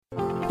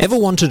Ever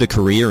wanted a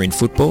career in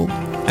football?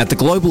 At the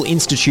Global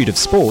Institute of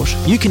Sport,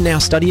 you can now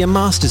study a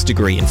master's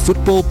degree in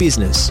football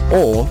business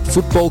or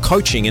football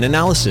coaching and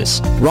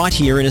analysis right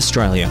here in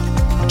Australia.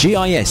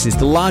 GIS is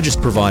the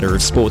largest provider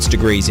of sports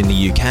degrees in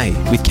the UK,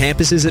 with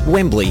campuses at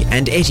Wembley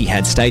and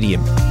Etihad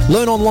Stadium.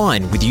 Learn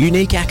online with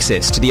unique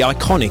access to the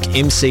iconic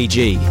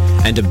MCG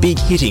and a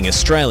big-hitting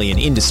Australian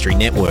industry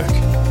network.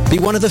 Be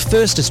one of the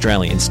first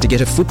Australians to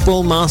get a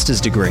football master's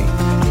degree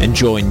and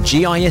join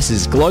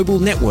GIS's global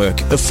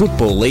network of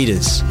football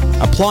leaders.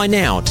 Apply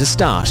now to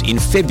start in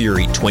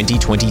February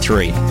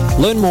 2023.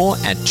 Learn more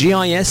at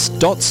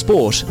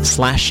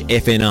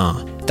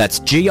gis.sport/FNR. That's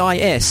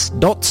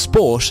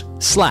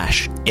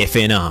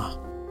gis.sport/FNR.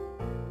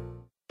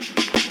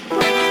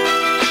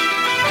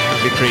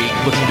 Victory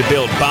looking to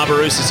build.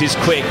 Barbarouses is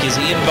quick. Is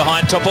he in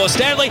behind Topor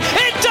Stanley?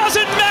 It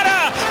doesn't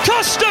matter!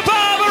 Costa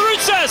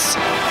Barbarouses!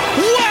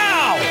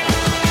 Wow!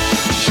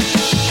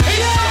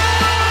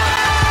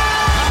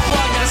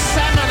 Like a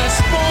salmon, a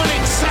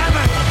spawning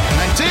salmon.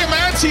 And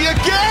Diamanti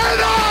again!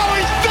 Oh,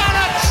 he's done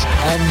it!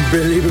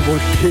 Unbelievable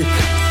kick.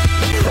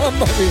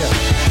 Come on here.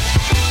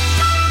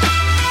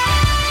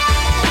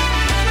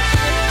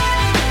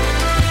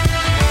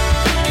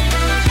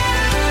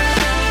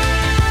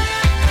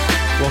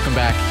 Welcome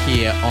back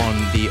here on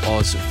the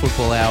Oz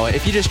Football Hour.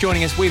 If you're just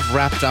joining us, we've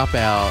wrapped up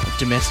our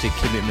domestic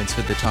commitments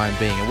for the time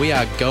being, and we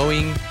are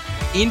going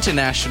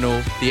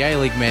international. The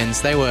A-League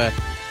men's, they were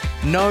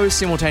no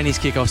simultaneous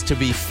kickoffs to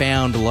be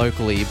found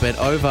locally, but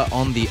over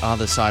on the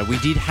other side, we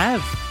did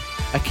have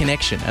a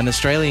connection, an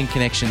Australian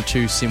connection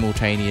to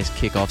simultaneous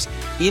kickoffs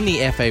in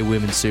the FA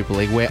Women's Super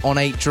League, where on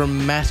a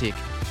dramatic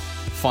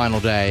final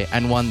day,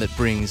 and one that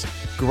brings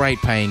great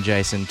pain,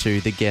 Jason,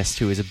 to the guest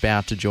who is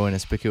about to join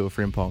us, Pakua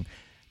Frimpong,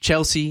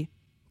 Chelsea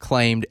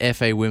claimed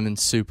FA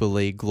Women's Super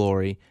League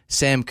glory.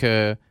 Sam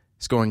Kerr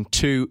scoring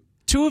two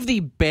of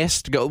the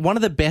best, one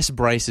of the best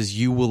braces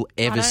you will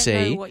ever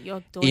see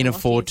in a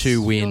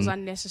 4-2 win.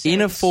 In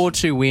a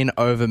 4-2 win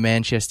over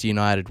Manchester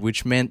United,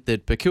 which meant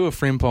that Pakua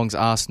Frimpong's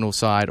Arsenal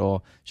side,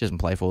 or she doesn't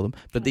play for them,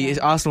 but the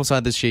Arsenal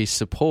side that she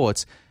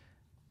supports,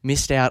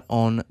 missed out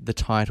on the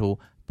title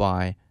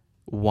by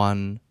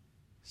one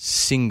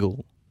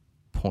single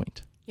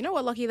point. You know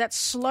what, Lockie? That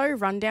slow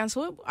rundown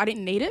to it, I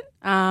didn't need it.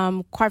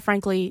 Quite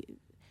frankly,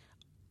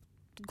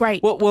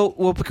 great. Well,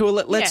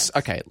 Pakua,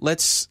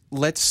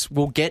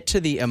 we'll get to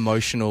the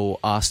emotional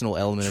Arsenal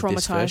element of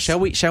this first. Shall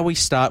we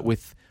start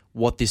with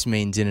what this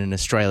means in an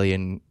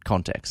Australian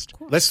context?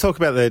 Let's talk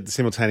about the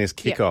simultaneous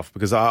kickoff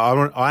because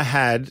I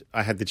had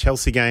the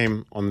Chelsea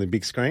game on the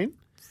big screen.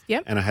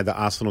 Yep. And I had the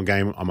Arsenal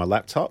game on my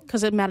laptop.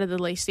 Because it mattered the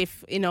least,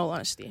 if in all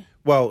honesty.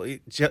 Well,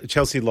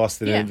 Chelsea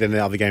lost, and then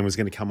the other game was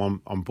going to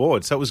come on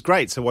board. So it was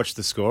great to watch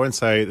the score. And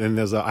so then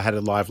I had a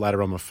live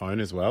ladder on my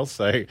phone as well,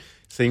 so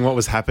seeing what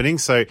was happening.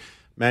 So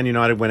Man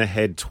United went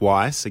ahead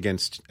twice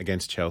against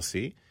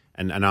Chelsea,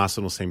 and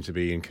Arsenal seemed to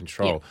be in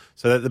control. Yep.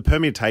 So the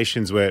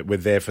permutations were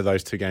there for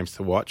those two games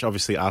to watch.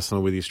 Obviously,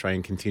 Arsenal with the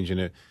Australian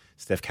contingent of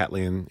Steph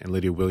Catley and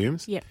Lydia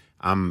Williams. Yep.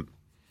 And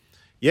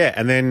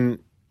then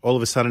all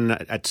of a sudden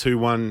at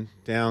 2-1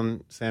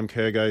 down, Sam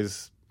Kerr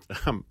goes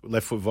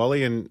left foot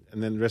volley, and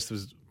then the rest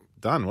was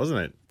done,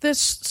 wasn't it? The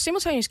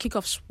simultaneous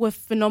kickoffs were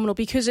phenomenal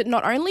because it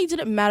not only did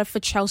it matter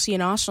for Chelsea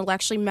and Arsenal, it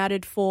actually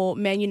mattered for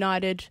Man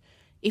United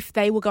if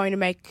they were going to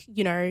make,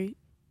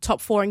 top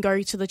four and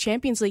go to the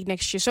Champions League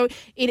next year. So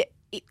it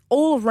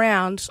all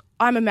around,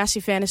 I'm a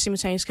massive fan of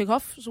simultaneous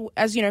kickoffs.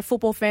 As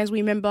football fans,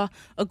 we remember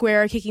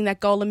Aguero kicking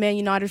that goal and Man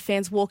United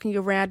fans walking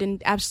around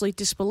in absolute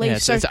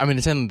disbelief. Yeah, it's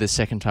only the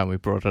second time we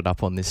brought it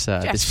up on this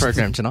this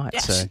program tonight.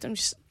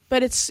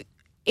 But it's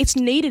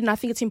needed, and I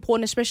think it's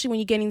important, especially when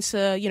you get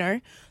into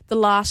the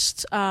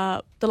last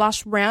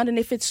round, and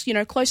if it's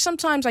close.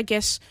 Sometimes I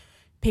guess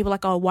people are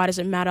like, oh, why does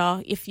it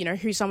matter if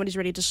who somebody's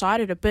already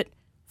decided it? But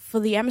for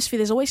the atmosphere,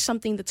 there's always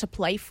something to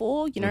play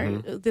for.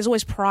 There's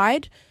always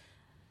pride.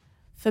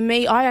 For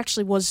me, I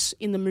actually was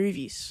in the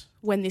movies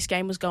when this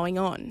game was going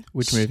on.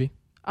 Which movie?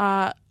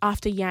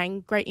 After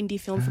Yang, great indie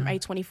film from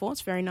A24.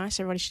 It's very nice.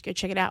 Everybody should go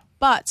check it out.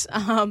 But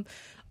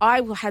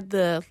I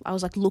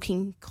was like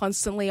looking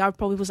constantly. I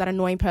probably was that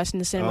annoying person in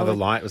the cinema. Oh, the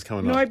light was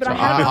coming on. No, but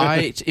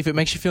I if it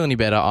makes you feel any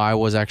better, I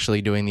was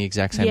actually doing the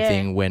exact same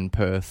thing when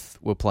Perth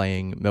were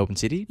playing Melbourne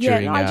City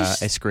during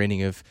a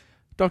screening of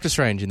Doctor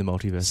Strange in the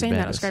Multiverse of Madness.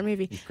 That was a great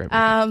movie.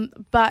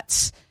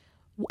 But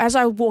as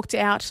I walked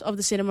out of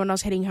the cinema and I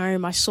was heading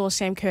home, I saw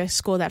Sam Kerr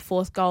score that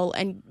fourth goal,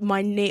 and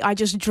I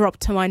just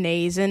dropped to my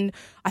knees. And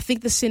I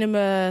think the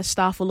cinema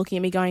staff were looking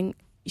at me going,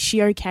 is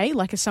she okay?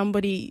 Like, is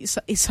somebody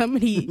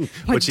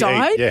like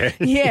died?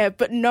 Yeah,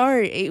 but no,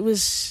 I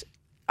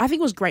think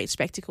it was great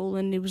spectacle,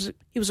 and it was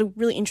a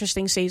really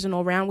interesting season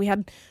all around. We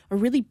had a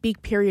really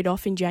big period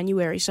off in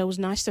January, so it was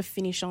nice to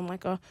finish on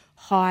like a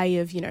high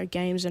of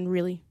games and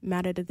really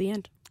mattered at the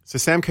end. So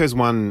Sam Kerr's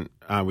won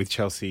with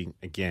Chelsea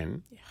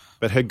again,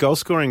 but her goal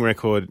scoring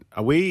record,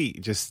 are we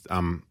just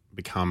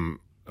become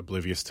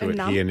oblivious to it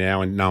here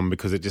now and numb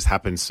because it just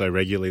happens so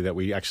regularly that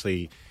we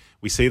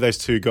see those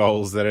two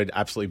goals that are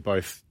absolutely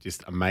both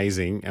just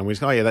amazing, and we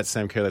just go, oh yeah, that's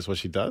Sam Kerr, that's what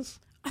she does?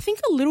 I think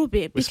a little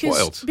bit. We're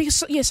spoiled.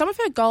 Because, some of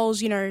her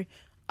goals, are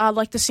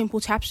like the simple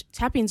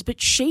tap-ins, but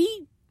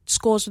she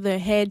scores with her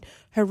head,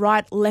 her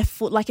right, left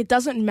foot. Like, it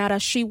doesn't matter.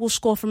 She will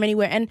score from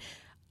anywhere. And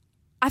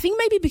I think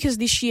maybe because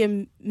this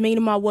year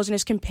Myanmar wasn't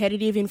as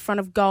competitive in front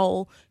of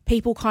goal,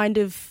 people kind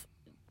of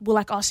were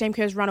like, oh, Sam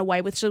Kerr's run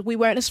away with. So we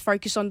weren't as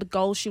focused on the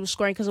goals she was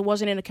scoring because it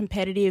wasn't in a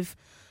competitive,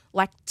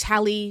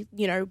 tally,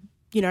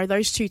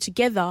 those two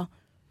together.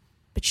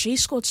 But she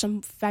scored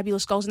some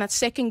fabulous goals. And that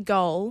second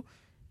goal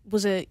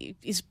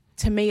is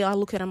to me, I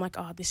look at it, I'm like,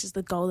 oh, this is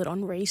the goal that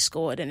Henry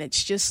scored. And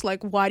it's just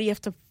like, why do you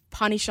have to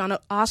punish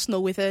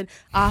Arsenal with an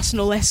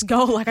Arsenal-esque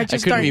goal? Like, I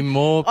just don't... It couldn't be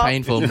more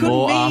painful,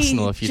 more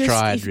Arsenal if you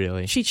tried,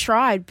 really. She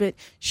tried, but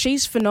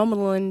she's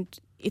phenomenal, and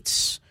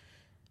it's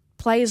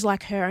players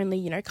like her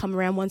only, come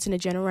around once in a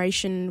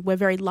generation. We're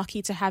very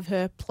lucky to have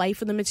her play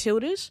for the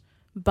Matildas,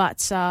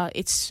 but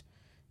it's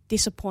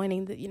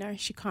disappointing that,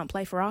 she can't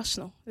play for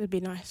Arsenal. It would be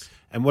nice.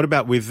 And what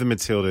about with the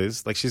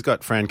Matildas? Like, she's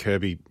got Fran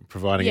Kirby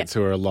providing it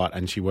to her a lot,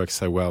 and she works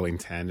so well in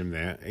tandem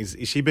there. Is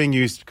she being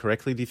used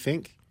correctly, do you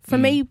think? For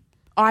me,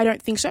 I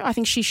don't think so. I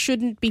think she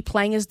shouldn't be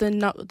playing as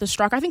the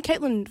striker. I think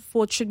Caitlin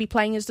Ford should be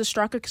playing as the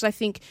striker because I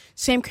think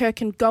Sam Kerr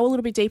can go a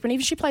little bit deeper, and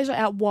even if she plays her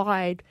out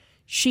wide,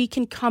 she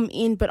can come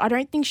in. But I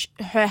don't think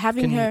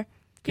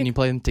Can you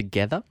play them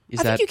together?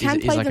 I think you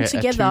can play them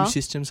together. A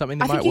two-system something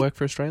that might work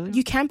for Australia?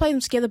 You can play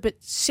them together, but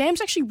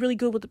Sam's actually really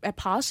good at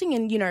passing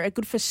and, a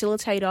good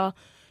facilitator.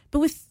 But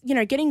with,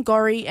 getting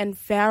Gorry and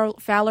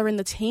Fowler in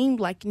the team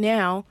like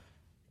now,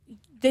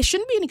 there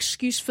shouldn't be an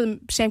excuse for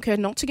Sam Kerr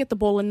not to get the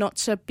ball and not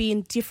to be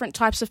in different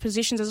types of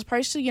positions as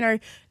opposed to,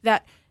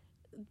 that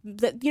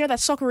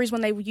soccer is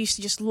when they used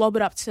to just lob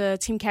it up to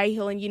Tim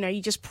Cahill and,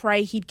 you just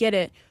pray he'd get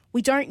it.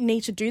 We don't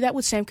need to do that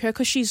with Sam Kerr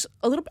because she's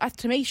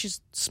to me,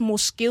 she's more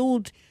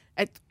skilled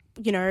at,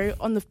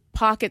 on the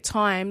park at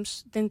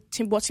times than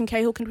what Tim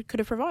Cahill could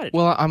have provided.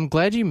 Well, I'm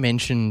glad you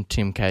mentioned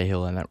Tim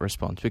Cahill in that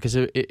response because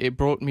it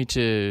brings me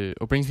to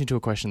a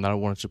question that I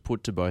wanted to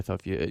put to both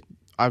of you.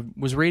 I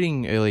was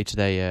reading earlier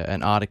today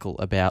an article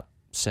about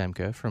Sam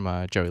Kerr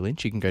from Joey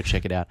Lynch. You can go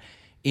check it out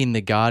in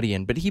The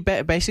Guardian. But he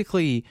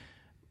basically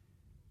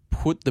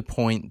put the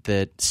point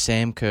that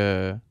Sam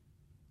Kerr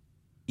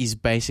is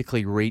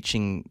basically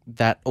reaching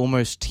that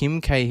almost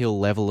Tim Cahill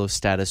level of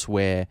status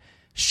where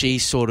she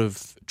sort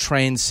of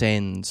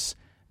transcends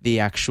the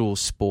actual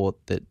sport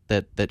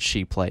that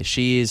she plays.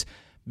 She is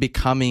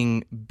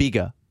becoming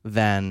bigger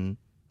than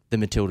the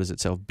Matildas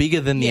itself,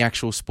 bigger than the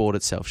actual sport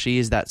itself. She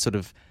is that sort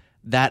of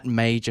that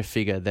major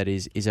figure that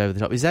is over the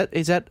top. Is that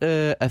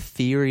a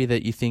theory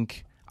that you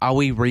think, are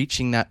we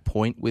reaching that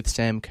point with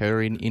Sam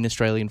Kerr in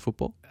Australian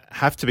football?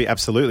 Have to be,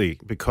 absolutely,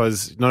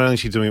 because not only is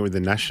she doing it with the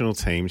national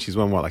team, she's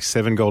won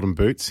 7 golden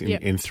boots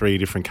in 3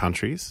 different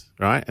countries,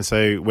 right? And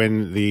so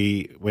when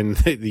the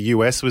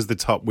US was the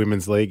top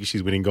women's league,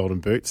 she's winning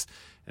golden boots,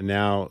 and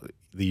now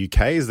the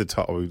UK is the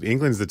top, or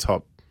England's the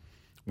top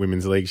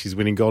women's league, she's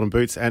winning golden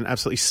boots and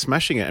absolutely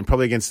smashing it, and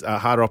probably against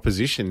harder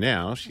opposition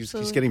now. She's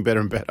getting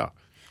better and better.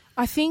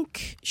 I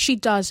think she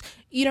does.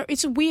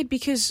 It's weird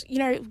because,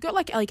 we've got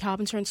like Ellie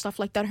Carpenter and stuff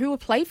like that who have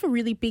played for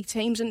really big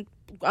teams and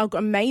are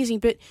amazing,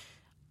 but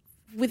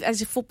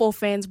as football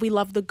fans, we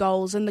love the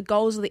goals, and the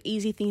goals are the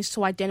easy things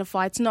to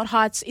identify. It's not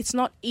hard. It's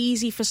not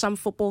easy for some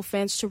football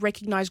fans to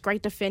recognise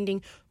great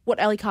defending, what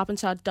Ellie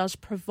Carpenter does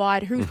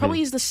provide, who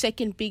probably is the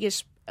second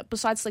biggest,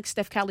 besides like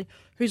Steph Curry,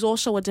 who's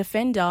also a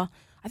defender.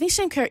 I think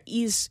Sam Kerr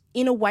is,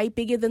 in a way,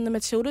 bigger than the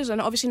Matildas, and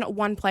obviously not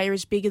one player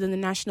is bigger than the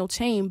national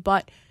team,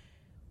 but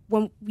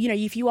when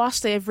if you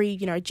asked every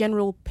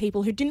general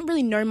people who didn't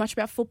really know much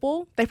about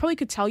football, they probably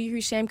could tell you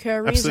who Sam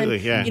Kerr is,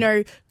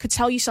 and could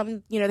tell you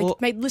something. They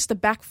may list the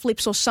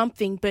backflips or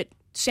something, but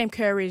Sam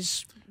Kerr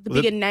is the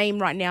bigger name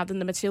right now than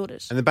the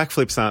Matildas. And the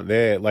backflips aren't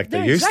there like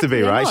they used to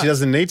be, right? She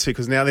doesn't need to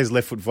because now there's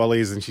left foot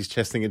volleys and she's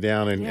chesting it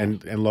down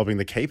and lobbing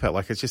the keeper.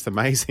 Like, it's just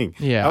amazing.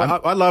 Yeah,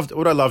 I loved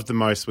what I loved the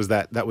most was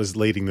that was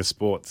leading the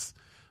sports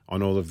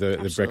on all of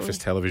the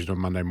breakfast television on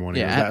Monday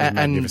morning. Yeah, that was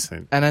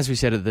magnificent. And as we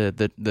said at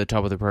the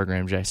top of the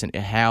program, Jason,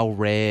 how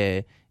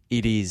rare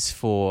it is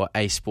for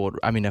a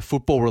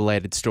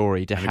football-related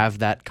story to have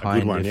that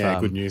kind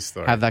of good news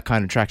story, have that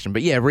kind of traction.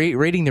 But yeah,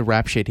 reading the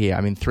rap sheet here,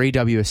 3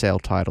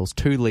 WSL titles,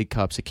 2 League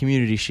Cups, a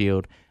Community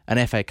Shield,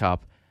 an FA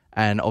Cup,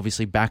 and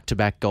obviously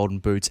back-to-back Golden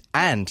Boots,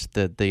 and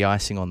the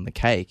icing on the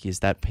cake is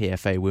that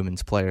PFA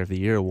Women's Player of the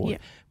Year award,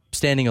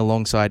 standing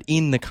alongside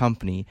in the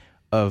company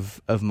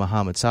of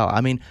Mohamed Salah.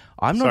 I'm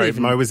not Sorry,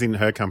 even. Mo was in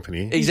her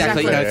company.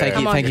 Exactly. No,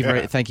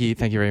 thank you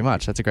very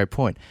much. That's a great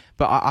point.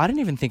 But I don't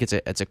even think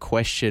it's a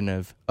question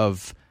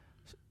of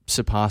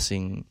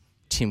surpassing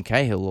Tim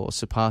Cahill or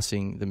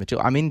surpassing the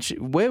Matilda.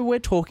 We're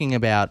talking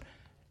about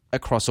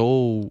across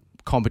all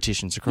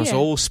competitions, across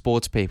all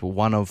sports people,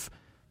 one of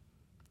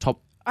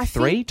top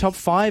 3, top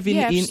 5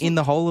 in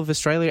the whole of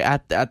Australia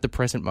at the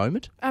present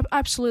moment.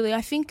 Absolutely.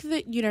 I think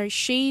that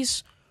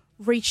she's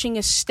reaching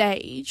a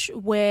stage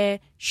where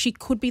she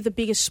could be the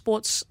biggest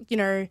sports,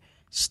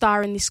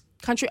 star in this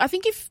country. I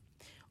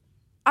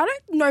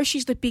don't know if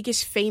she's the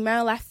biggest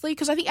female athlete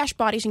because I think Ash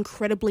Barty's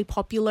incredibly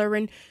popular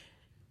and,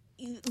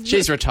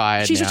 She's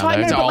retired. She's now, retired.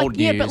 Though. It's No, old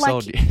news.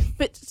 Old news.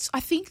 But I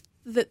think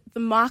that the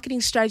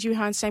marketing strategy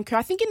behind Sam Kerr,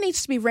 I think it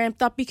needs to be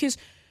ramped up because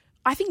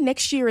I think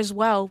next year as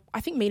well,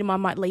 I think Miedema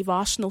might leave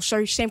Arsenal,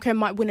 so Sam Kerr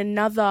might win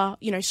another,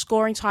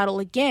 scoring title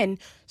again.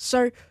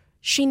 So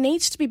she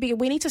needs to be bigger.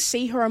 We need to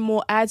see her on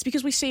more ads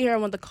because we see her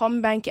on the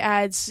CommBank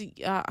ads.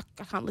 I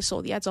can't list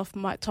all the ads off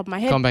my top of my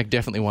head. CommBank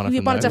definitely one of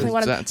them. Definitely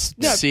one of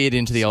That's seared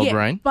into the old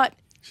brain. But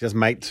she does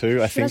Mate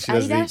too. I think she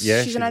does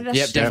Adidas. She's an Adidas.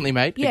 Yep, definitely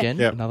Mate. Yeah. Again,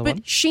 Yep. another but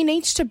one. she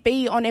needs to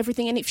be on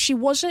everything. And if she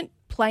wasn't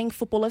playing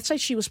football, let's say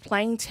she was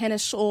playing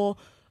tennis or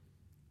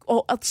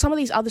some of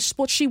these other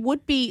sports, she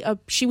would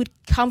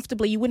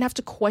comfortably, you wouldn't have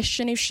to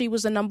question if she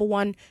was the number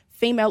one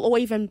female or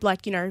even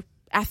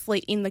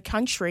athlete in the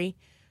country.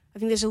 I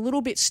think there's a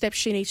little bit steps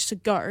she needs to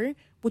go,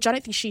 which I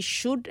don't think she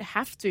should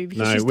have to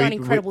because she's done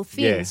incredible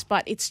things,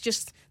 but it's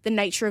just the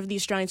nature of the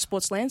Australian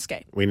sports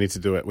landscape. We need to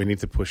do it. We need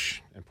to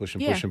push and push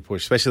and push and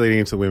push, especially leading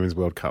into the Women's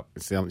World Cup.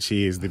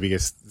 She is the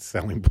biggest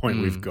selling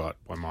point we've got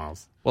by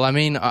miles. Well, I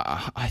mean,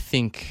 I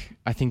think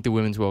the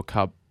Women's World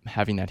Cup,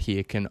 having that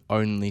here can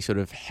only sort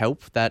of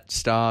help that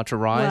star to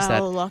rise.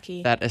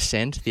 That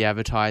ascent, the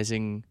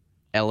advertising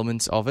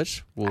elements of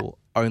it will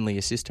only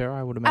assist her,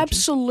 I would imagine.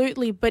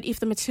 Absolutely, but if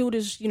the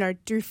Matildas,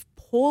 do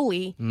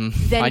poorly,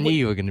 then I knew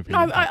you were going to bring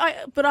that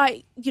up.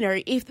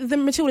 If the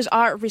Matildas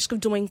are at risk of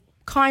doing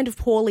kind of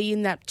poorly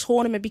in that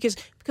tournament because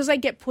they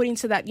get put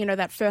into that,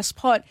 that first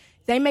pot,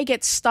 they may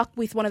get stuck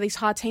with one of these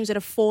hard teams that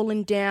have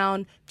fallen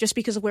down just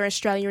because of where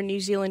Australia and New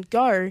Zealand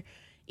go.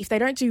 If they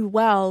don't do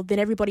well, then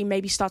everybody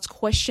maybe starts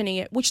questioning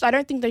it, which I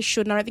don't think they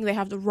should, and I don't think they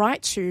have the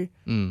right to.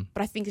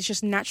 But I think it's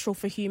just natural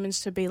for humans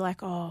to be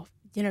like,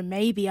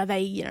 maybe are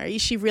they,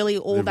 is she really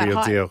all the that real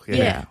high? deal,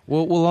 yeah.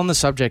 Well, on the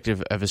subject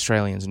of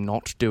Australians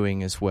not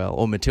doing as well,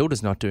 or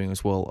Matildas not doing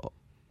as well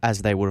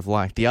as they would have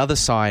liked, the other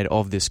side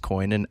of this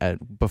coin, and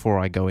before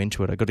I go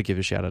into it, I've got to give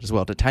a shout out as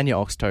well to Tanya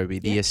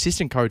Oxtoby, the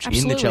assistant coach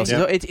in the Chelsea. Yeah.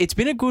 So it's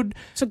been a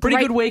pretty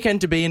good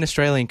weekend to be an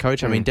Australian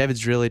coach. I mean, David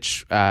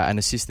Zdrilic, an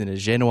assistant at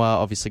Genoa,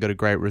 obviously got a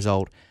great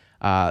result.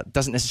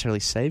 Doesn't necessarily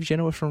save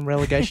Genoa from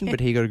relegation,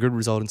 but he got a good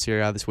result in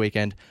Serie A this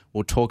weekend.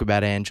 We'll talk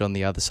about Ange on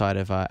the other side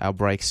of our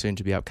break, soon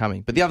to be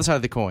upcoming. But the other side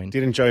of the coin.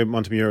 Didn't Joe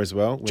Montemurro as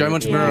well? Joe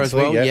Montemurro as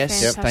well, yes.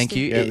 Fantastic. Thank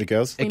you. Yeah, the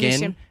girls.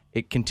 Again,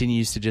 it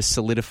continues to just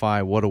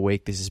solidify what a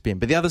week this has been.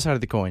 But the other side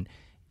of the coin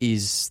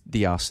is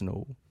the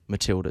Arsenal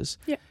Matildas.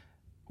 Yeah.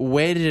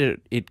 Where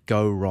did it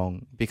go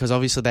wrong? Because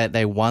obviously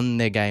they won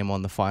their game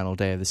on the final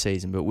day of the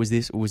season, but was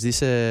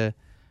this a...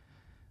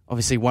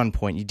 Obviously, 1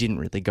 point, you didn't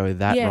really go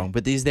that wrong.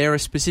 But is there a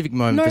specific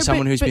moment for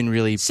someone who's been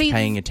really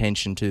paying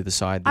attention to the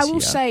side this year? I will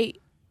say,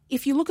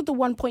 if you look at the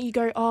 1 point, you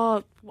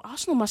go,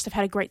 Arsenal must have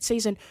had a great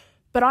season.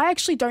 But I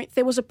actually don't.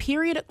 There was a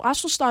period,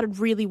 Arsenal started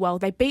really well.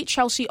 They beat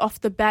Chelsea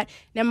off the bat.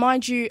 Now,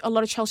 mind you, a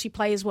lot of Chelsea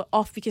players were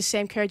off because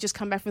Sam Kerr had just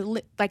come back from,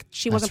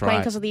 she wasn't playing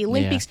because of the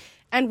Olympics.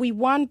 Yeah. And we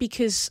won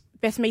because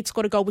Beth Mead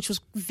scored a goal, which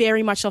was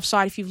very much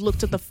offside if you've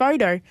looked at the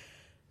photo.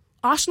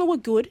 Arsenal were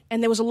good,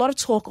 and there was a lot of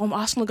talk,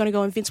 Arsenal are going to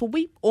go invincible.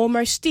 We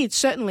almost did,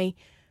 certainly.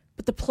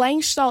 But the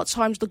playing style at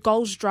times, the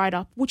goals dried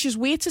up, which is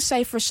weird to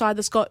say for a side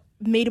that's got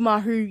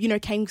Miedema, who,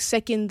 came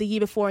second the year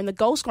before in the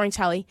goal-scoring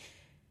tally.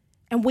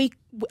 And we,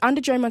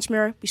 under Joe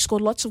Montemurro, we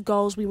scored lots of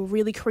goals. We were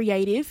really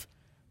creative,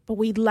 but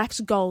we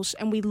lacked goals.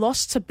 And we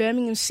lost to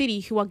Birmingham City,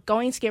 who are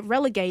going to get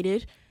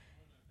relegated.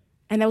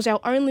 And that was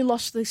our only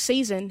loss of the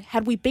season.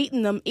 Had we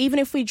beaten them, even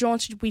if we drew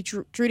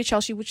to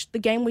Chelsea, which the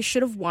game we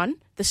should have won,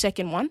 the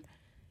second one,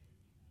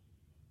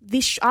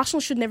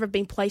 Arsenal should never have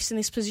been placed in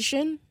this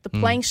position. The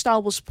playing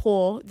style was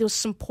poor. There was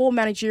some poor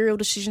managerial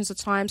decisions at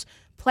times.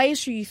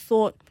 Players who you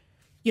thought,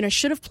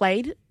 should have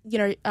played.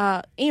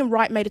 Ian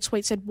Wright made a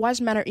tweet, said, why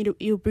is Mana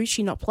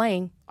Iwabuchi not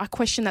playing? I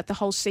questioned that the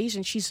whole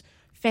season. She's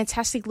a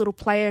fantastic little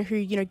player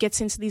who,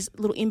 gets into these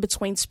little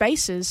in-between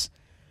spaces.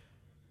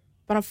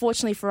 But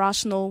unfortunately for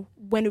Arsenal,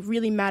 when it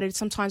really mattered,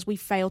 sometimes we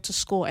fail to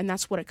score, and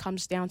that's what it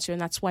comes down to, and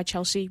that's why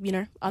Chelsea,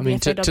 are the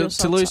FAW side.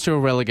 To lose to a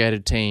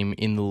relegated team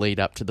in the lead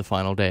up to the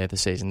final day of the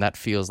season, that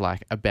feels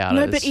like about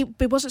No, but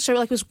it wasn't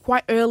so, it was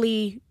quite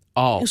early.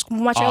 Oh. It was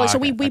much earlier. So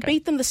okay, we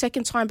beat them the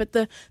second time, but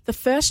the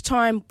first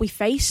time we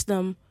faced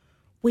them,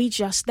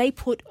 they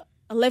put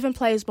 11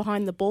 players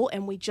behind the ball,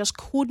 and we just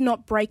could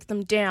not break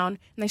them down.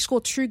 And they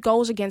scored 2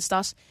 goals against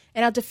us.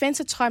 And our defence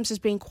at times has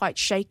been quite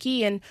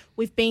shaky, and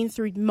we've been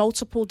through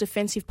multiple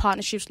defensive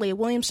partnerships. Leah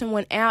Williamson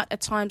went out at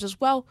times as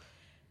well.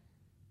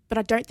 But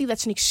I don't think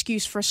that's an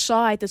excuse for a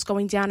side that's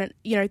going down. And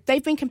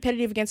they've been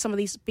competitive against some of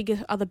these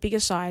bigger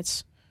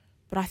sides.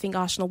 But I think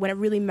Arsenal, when it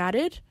really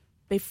mattered,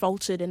 they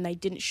faltered and they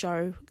didn't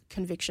show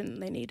conviction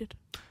they needed.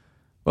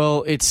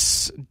 Well,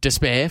 it's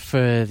despair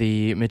for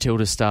the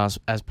Matilda Stars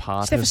as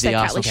part of the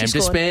Arsenal game.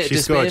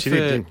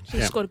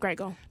 She scored a great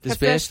goal.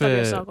 Despair for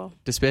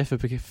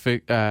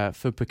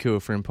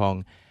Pakua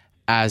Frimpong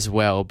as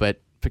well.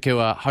 But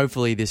Pakua,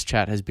 hopefully this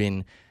chat has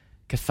been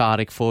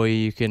cathartic for you.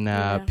 You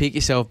can pick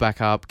yourself back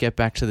up, get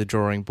back to the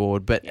drawing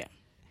board, but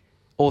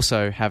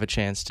also have a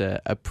chance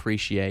to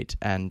appreciate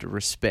and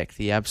respect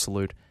the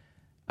absolute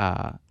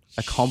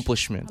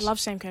accomplishment I love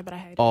Sam Kerr, but I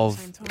hate of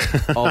him at the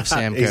same time. of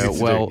Sam Easy Kerr. to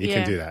do. Well, You Yeah.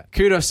 can do that.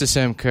 kudos to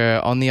Sam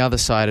Kerr. On the other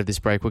side of this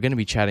break, we're going to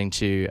be chatting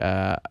to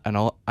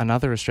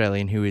another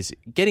Australian who is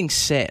getting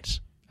set.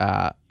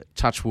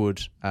 Touch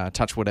wood,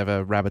 touch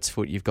whatever rabbit's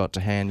foot you've got to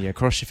hand.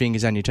 Cross your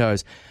fingers and your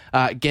toes.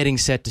 Getting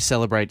set to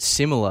celebrate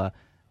similar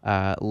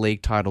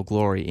league title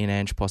glory in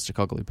Ange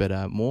Postecoglou.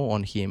 But more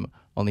on him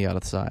on the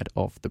other side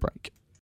of the break.